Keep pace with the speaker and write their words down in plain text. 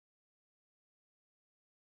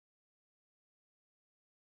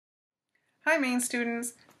Hi Maine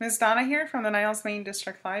students, Ms. Donna here from the Niles-Maine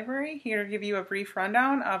District Library, here to give you a brief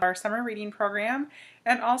rundown of our summer reading program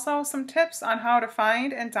and also some tips on how to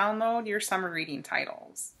find and download your summer reading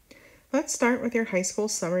titles. Let's start with your high school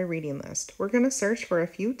summer reading list. We're going to search for a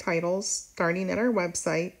few titles starting at our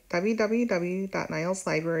website,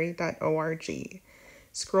 www.nileslibrary.org.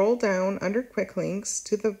 Scroll down under Quick Links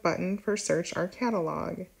to the button for Search Our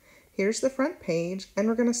Catalog. Here's the front page, and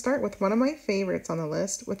we're going to start with one of my favorites on the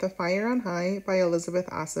list, with A Fire on High by Elizabeth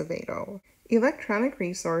Acevedo. Electronic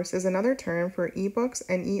resource is another term for ebooks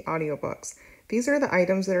and e-audiobooks. These are the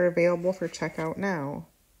items that are available for checkout now.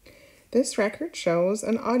 This record shows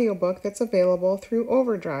an audiobook that's available through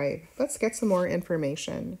Overdrive. Let's get some more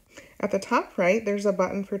information. At the top right, there's a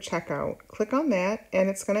button for checkout. Click on that, and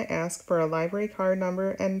it's going to ask for a library card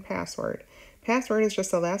number and password. Password is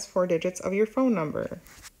just the last 4 digits of your phone number.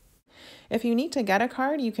 If you need to get a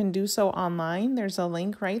card, you can do so online. There's a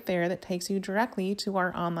link right there that takes you directly to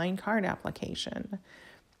our online card application.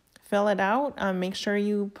 Fill it out. Make sure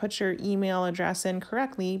you put your email address in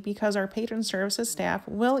correctly because our patron services staff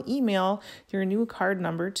will email your new card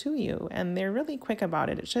number to you, and they're really quick about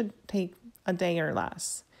it. It should take a day or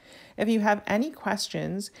less. If you have any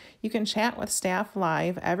questions, you can chat with staff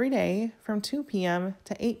live every day from 2 p.m.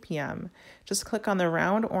 to 8 p.m. Just click on the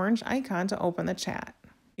round orange icon to open the chat.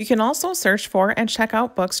 You can also search for and check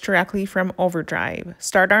out books directly from Overdrive.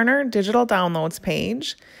 Start on our digital downloads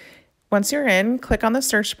page. Once you're in, click on the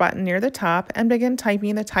search button near the top and begin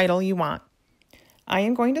typing the title you want. I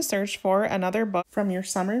am going to search for another book from your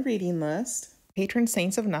summer reading list, Patron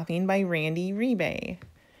Saints of Nothing by Randy Rebay.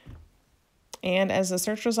 And as the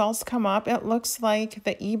search results come up, it looks like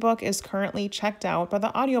the ebook is currently checked out, but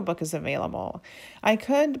the audiobook is available. I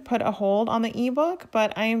could put a hold on the ebook,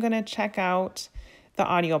 but I am going to check out the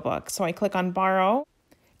audiobook. So I click on borrow,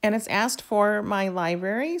 and it's asked for my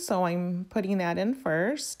library, so I'm putting that in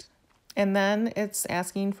first. And then it's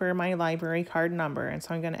asking for my library card number, and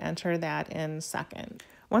so I'm going to enter that in second.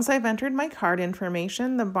 Once I've entered my card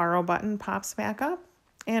information, the borrow button pops back up.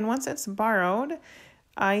 And once it's borrowed,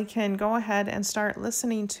 I can go ahead and start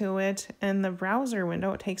listening to it in the browser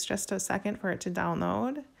window. It takes just a second for it to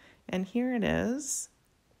download. And here it is.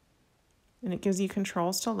 And it gives you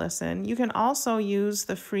controls to listen. You can also use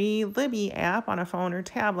the free Libby app on a phone or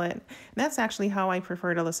tablet. And that's actually how I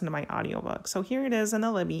prefer to listen to my audiobook. So here it is in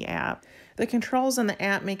the Libby app. The controls in the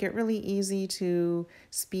app make it really easy to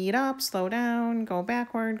speed up, slow down, go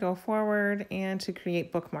backward, go forward, and to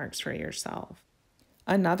create bookmarks for yourself.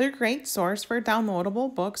 Another great source for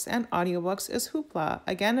downloadable books and audiobooks is Hoopla,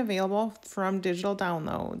 again available from digital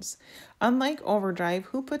downloads. Unlike Overdrive,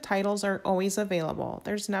 Hoopla titles are always available.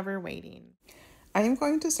 There's never waiting. I am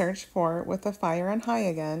going to search for With a Fire on High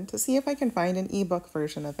again to see if I can find an ebook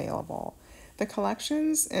version available. The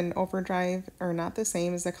collections in Overdrive are not the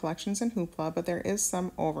same as the collections in Hoopla, but there is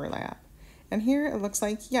some overlap. And here it looks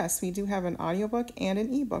like, yes, we do have an audiobook and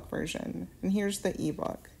an ebook version. And here's the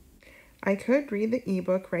ebook. I could read the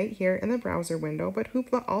ebook right here in the browser window, but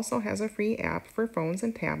Hoopla also has a free app for phones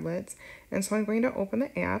and tablets, and so I'm going to open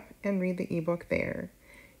the app and read the ebook there.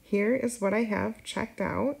 Here is what I have checked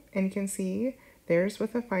out, and you can see there's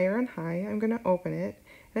With a Fire on High. I'm going to open it,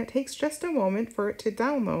 and it takes just a moment for it to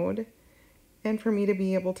download and for me to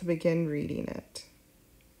be able to begin reading it.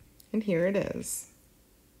 And here it is.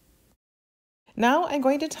 Now I'm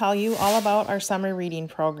going to tell you all about our summer reading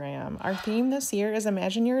program. Our theme this year is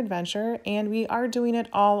Imagine Your Adventure, and we are doing it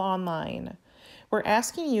all online. We're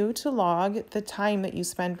asking you to log the time that you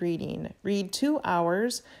spend reading. Read 2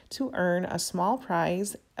 hours to earn a small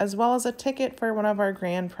prize, as well as a ticket for one of our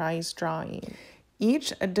grand prize drawings.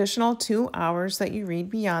 Each additional 2 hours that you read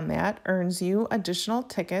beyond that earns you additional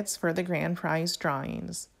tickets for the grand prize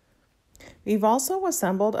drawings. We've also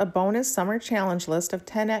assembled a bonus summer challenge list of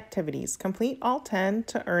 10 activities. Complete all 10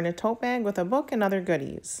 to earn a tote bag with a book and other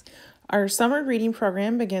goodies. Our summer reading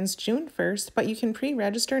program begins June 1st, but you can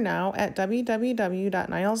pre-register now at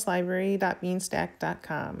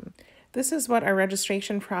www.nileslibrary.beanstack.com. This is what our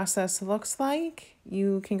registration process looks like.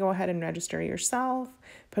 You can go ahead and register yourself,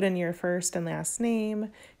 put in your first and last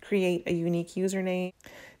name, create a unique username.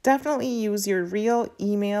 Definitely use your real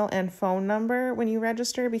email and phone number when you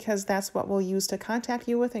register because that's what we'll use to contact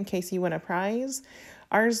you with in case you win a prize.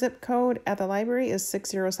 Our zip code at the library is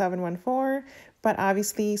 60714, but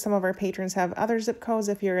obviously some of our patrons have other zip codes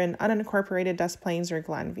if you're in unincorporated Des Plaines or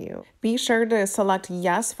Glenview. Be sure to select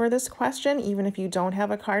yes for this question even if you don't have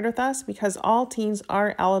a card with us because all teens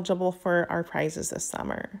are eligible for our prizes this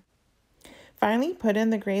summer. Finally, put in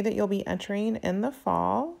the grade that you'll be entering in the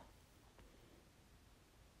fall.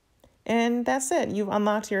 And that's it. You've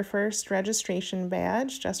unlocked your first registration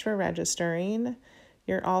badge just for registering.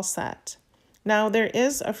 You're all set. Now, there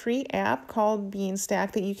is a free app called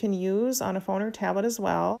Beanstack that you can use on a phone or tablet as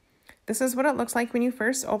well. This is what it looks like when you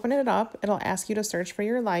first open it up. It'll ask you to search for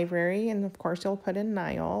your library, and of course, you'll put in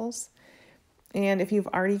Niles. And if you've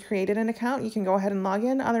already created an account, you can go ahead and log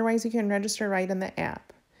in. Otherwise, you can register right in the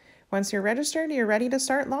app. Once you're registered, you're ready to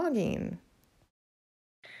start logging.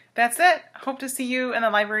 That's it. Hope to see you in the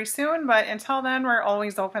library soon, but until then, we're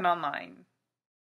always open online.